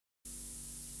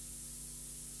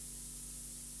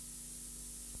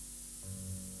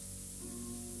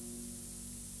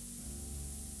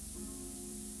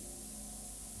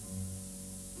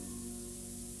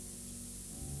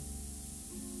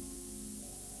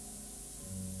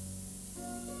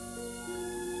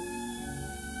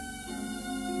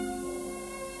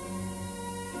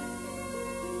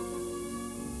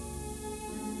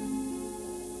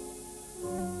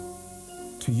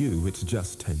To you, it's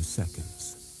just 10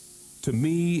 seconds. To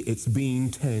me, it's been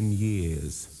 10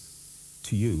 years.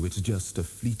 To you, it's just a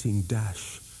fleeting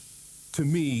dash. To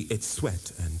me, it's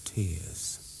sweat and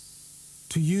tears.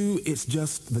 To you, it's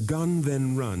just the gun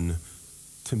then run.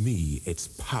 To me, it's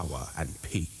power and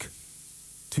peak.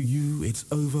 To you, it's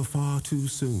over far too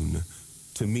soon.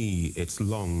 To me, it's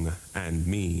long and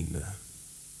mean.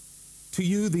 To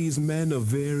you, these men of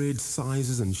varied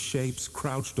sizes and shapes,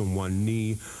 crouched on one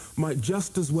knee, might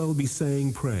just as well be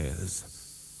saying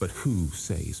prayers. But who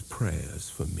says prayers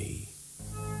for me?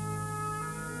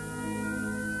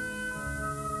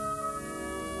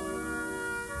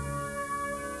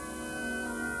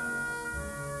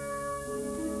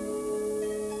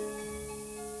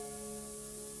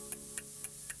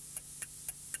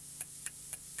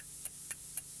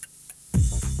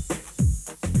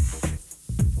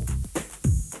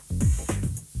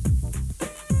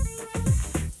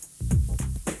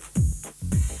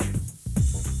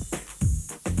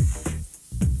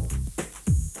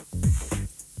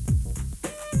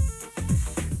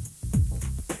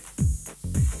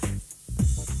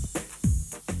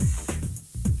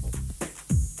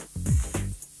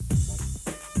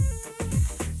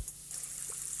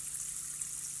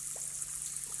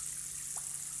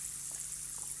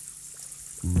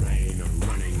 Rain,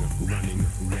 running,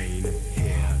 rain,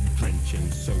 hair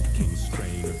drenching, soaking,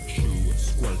 strain, shoe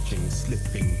squelching,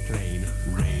 slipping, plain,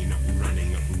 rain,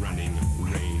 running, rain,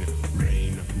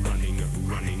 rain,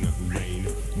 running, rain,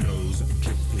 nose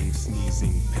dripping,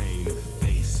 sneezing, pain,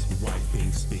 face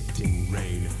wiping, spitting,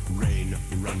 rain,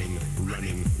 running,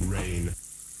 rain.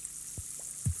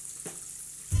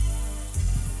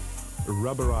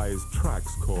 Rubberized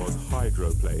tracks cause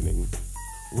hydroplaning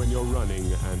when you're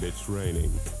running and it's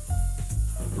raining.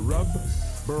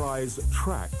 Rubberized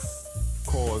tracks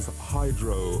cause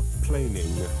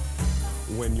hydroplaning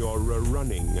when you're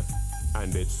running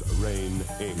and it's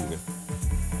raining.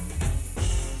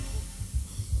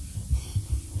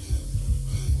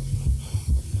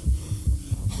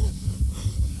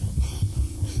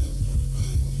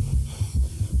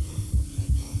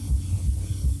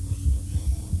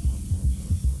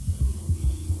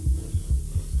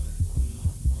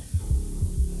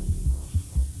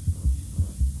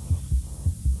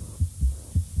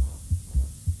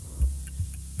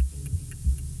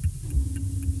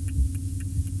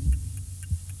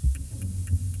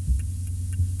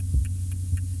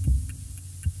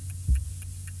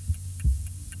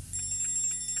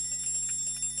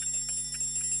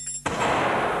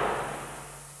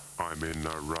 I'm in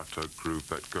a rut, a groove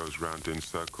that goes round in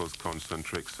circles,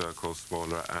 concentric circles,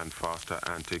 smaller and faster,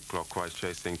 anti-clockwise,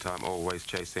 chasing time, always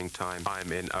chasing time.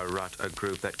 I'm in a rut, a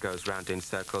groove that goes round in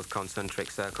circles, concentric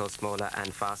circles, smaller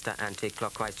and faster,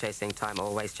 anti-clockwise, chasing time,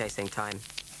 always chasing time.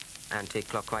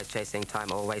 Anti-clockwise, chasing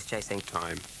time, always chasing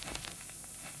time.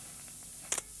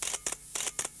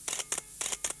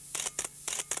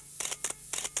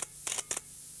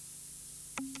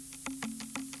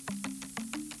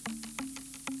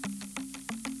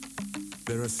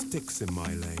 There are sticks in my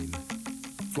lane,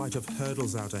 flight of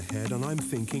hurdles out ahead, and I'm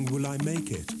thinking, will I make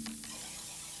it?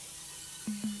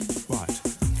 But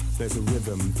there's a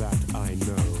rhythm that I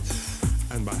know,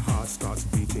 and my heart starts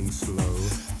beating slow.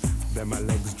 Then my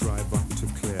legs drive up to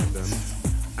clear them,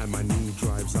 and my knee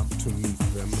drives up to meet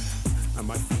them, and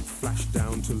my feet flash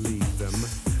down to lead them,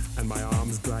 and my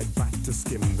arms glide back to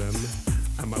skim them,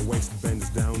 and my waist bends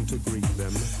down to greet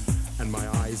them, and my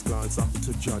eyes glance up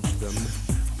to judge them,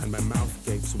 and my mouth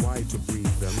gapes wide to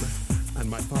breathe them, and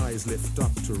my thighs lift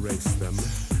up to race them,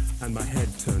 and my head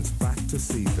turns back to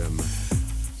see them.